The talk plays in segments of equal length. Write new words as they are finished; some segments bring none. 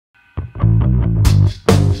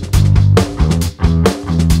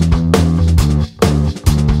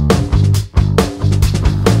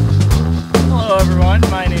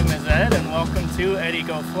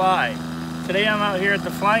fly. Today I'm out here at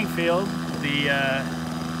the flying field, the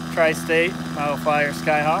Tri-State Model Flyer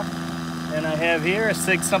Skyhawk, and I have here a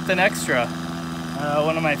Sig Somethin Extra,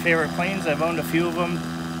 one of my favorite planes. I've owned a few of them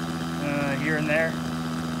here and there.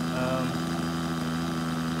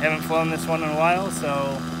 Haven't flown this one in a while,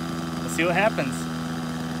 so let's see what happens.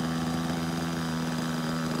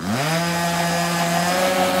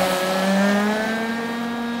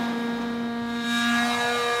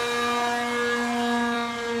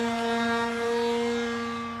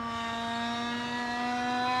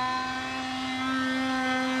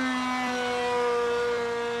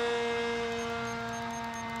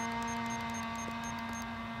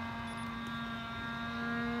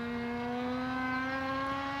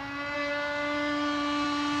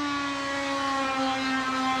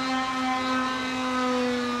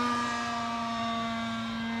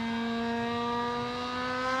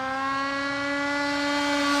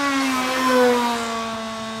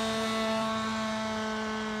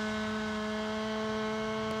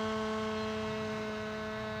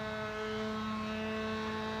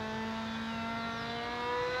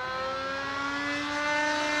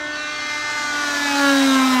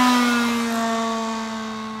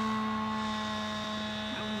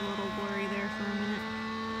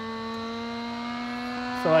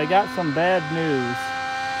 So I got some bad news.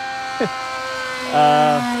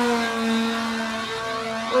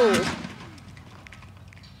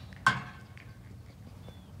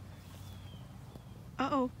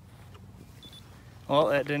 Uh-oh. Well,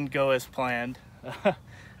 that didn't go as planned.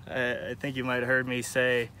 I think you might have heard me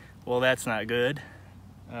say, well, that's not good.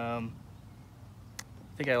 I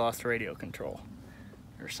think I lost radio control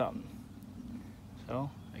or something.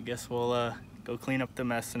 So I guess we'll go clean up the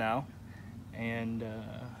mess now and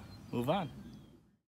move on.